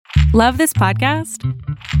Love this podcast?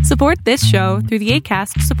 Support this show through the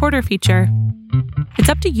Acast supporter feature. It's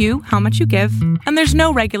up to you how much you give, and there's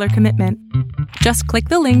no regular commitment. Just click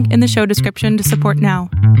the link in the show description to support now.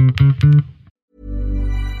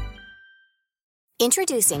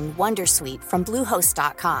 Introducing Wondersuite from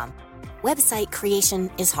Bluehost.com. Website creation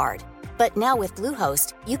is hard, but now with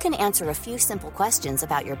Bluehost, you can answer a few simple questions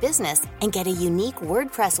about your business and get a unique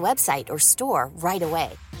WordPress website or store right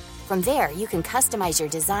away. From there, you can customize your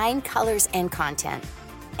design, colors, and content.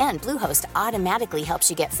 And Bluehost automatically helps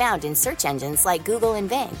you get found in search engines like Google and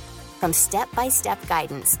Bing. From step-by-step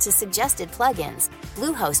guidance to suggested plugins,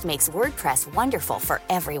 Bluehost makes WordPress wonderful for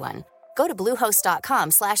everyone. Go to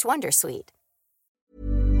bluehost.com/wondersuite.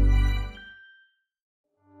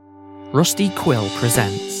 Rusty Quill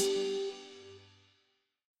presents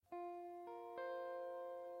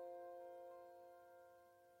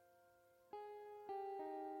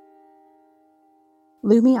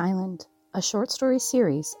Lummi Island, a short story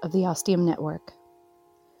series of the Ostium Network.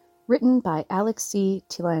 Written by Alex C.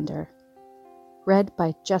 Tillander. Read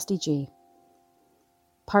by Justy G.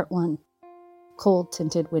 Part 1. Cold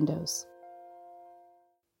Tinted Windows.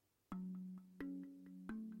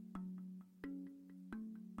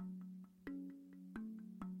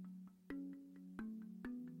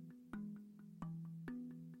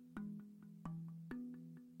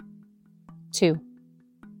 Two.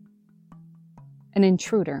 An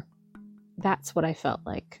intruder. That's what I felt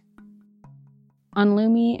like. On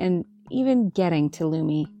Lummi, and even getting to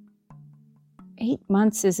Lummi, 8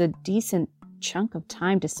 months is a decent chunk of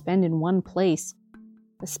time to spend in one place,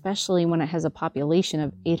 especially when it has a population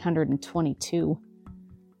of 822.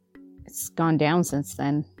 It's gone down since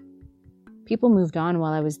then. People moved on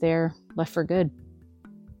while I was there, left for good.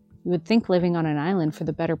 You would think living on an island for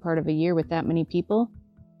the better part of a year with that many people,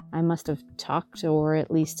 I must have talked or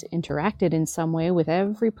at least interacted in some way with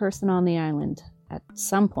every person on the island at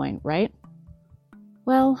some point, right?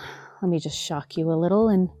 Well, let me just shock you a little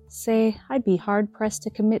and say I'd be hard-pressed to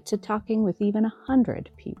commit to talking with even 100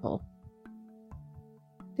 people.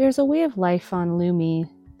 There's a way of life on Lummi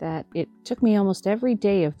that it took me almost every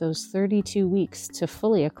day of those 32 weeks to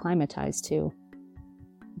fully acclimatize to.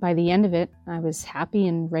 By the end of it, I was happy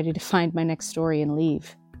and ready to find my next story and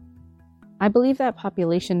leave. I believe that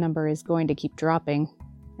population number is going to keep dropping,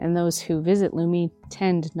 and those who visit Lummi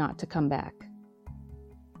tend not to come back.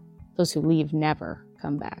 Those who leave never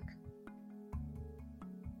come back.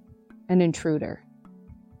 An intruder.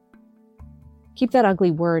 Keep that ugly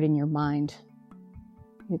word in your mind.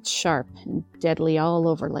 It's sharp and deadly all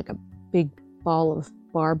over like a big ball of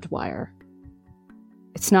barbed wire.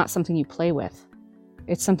 It's not something you play with.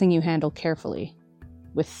 It's something you handle carefully,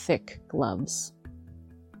 with thick gloves.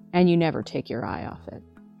 And you never take your eye off it.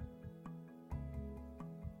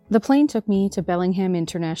 The plane took me to Bellingham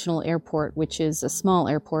International Airport, which is a small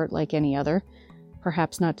airport like any other,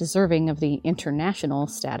 perhaps not deserving of the international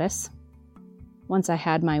status. Once I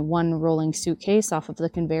had my one rolling suitcase off of the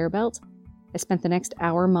conveyor belt, I spent the next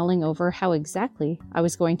hour mulling over how exactly I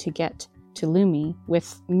was going to get to Lummi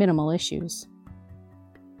with minimal issues.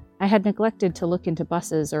 I had neglected to look into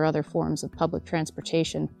buses or other forms of public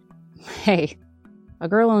transportation. Hey, a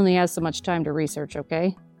girl only has so much time to research,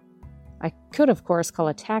 okay? I could, of course, call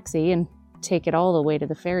a taxi and take it all the way to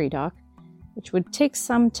the ferry dock, which would take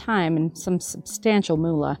some time and some substantial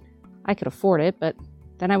moolah. I could afford it, but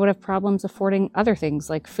then I would have problems affording other things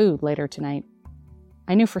like food later tonight.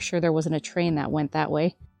 I knew for sure there wasn't a train that went that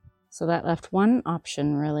way, so that left one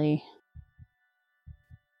option, really.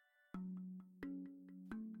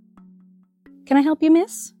 Can I help you,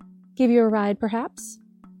 miss? Give you a ride, perhaps?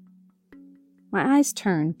 My eyes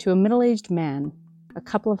turned to a middle-aged man, a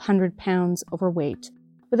couple of 100 pounds overweight,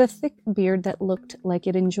 with a thick beard that looked like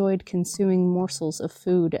it enjoyed consuming morsels of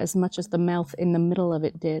food as much as the mouth in the middle of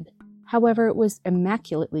it did. However, it was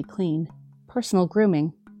immaculately clean. Personal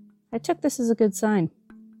grooming. I took this as a good sign.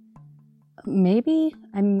 Maybe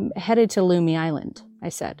I'm headed to Lummi Island, I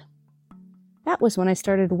said. That was when I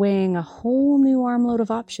started weighing a whole new armload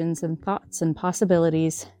of options and thoughts and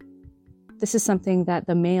possibilities. This is something that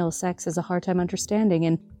the male sex has a hard time understanding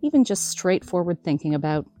and even just straightforward thinking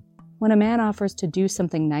about. When a man offers to do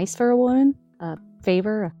something nice for a woman, a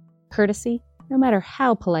favor, a courtesy, no matter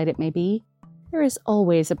how polite it may be, there is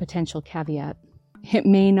always a potential caveat. It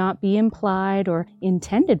may not be implied or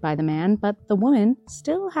intended by the man, but the woman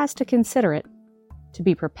still has to consider it. To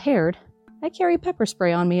be prepared, I carry pepper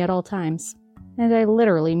spray on me at all times. And I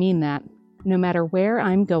literally mean that. No matter where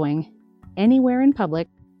I'm going, anywhere in public,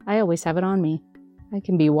 I always have it on me. I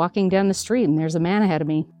can be walking down the street and there's a man ahead of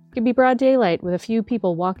me. It could be broad daylight with a few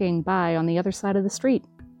people walking by on the other side of the street.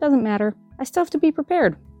 Doesn't matter. I still have to be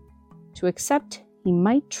prepared. to accept he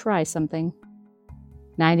might try something.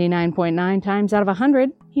 99.9 times out of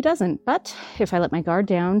 100, he doesn't. But if I let my guard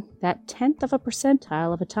down that 10th of a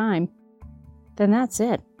percentile of a time, then that's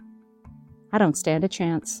it. I don't stand a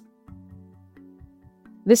chance.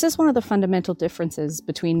 This is one of the fundamental differences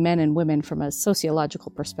between men and women from a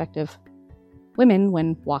sociological perspective. Women,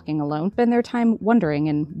 when walking alone, spend their time wondering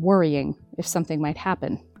and worrying if something might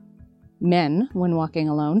happen. Men, when walking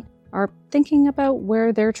alone, are thinking about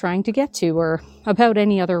where they're trying to get to or about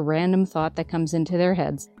any other random thought that comes into their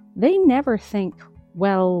heads. They never think,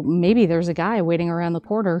 well, maybe there's a guy waiting around the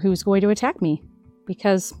corner who's going to attack me,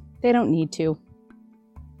 because they don't need to.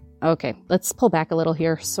 Okay, let's pull back a little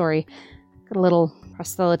here. Sorry, got a little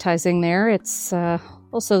proselytizing there. It's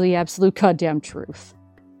also the absolute goddamn truth.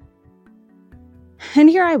 And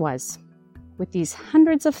here I was, with these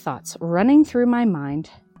hundreds of thoughts running through my mind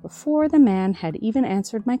before the man had even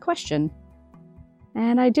answered my question.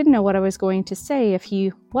 And I didn't know what I was going to say if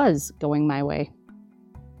he was going my way.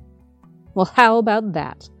 Well, how about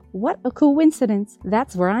that? What a coincidence.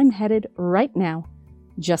 That's where I'm headed right now.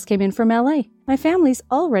 Just came in from LA. My family's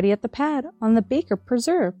already at the pad on the Baker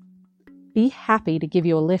Preserve. Be happy to give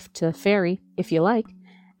you a lift to the ferry, if you like.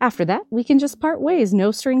 After that, we can just part ways,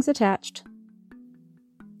 no strings attached.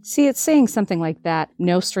 See, it's saying something like that,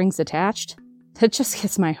 no strings attached, that just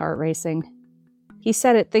gets my heart racing. He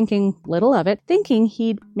said it thinking little of it, thinking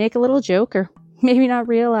he'd make a little joke or maybe not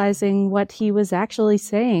realizing what he was actually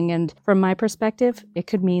saying, and from my perspective, it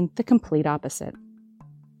could mean the complete opposite.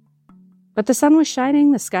 But the sun was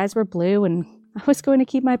shining, the skies were blue, and I was going to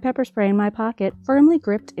keep my pepper spray in my pocket, firmly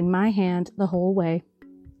gripped in my hand the whole way.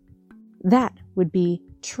 That would be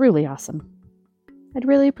truly awesome. I'd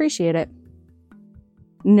really appreciate it.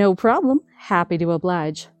 No problem. Happy to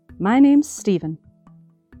oblige. My name's Stephen.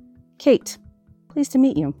 Kate, pleased to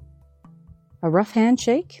meet you. A rough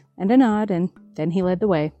handshake and a nod, and then he led the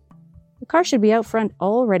way. The car should be out front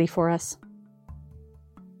all ready for us.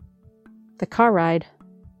 The car ride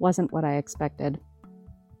wasn't what I expected.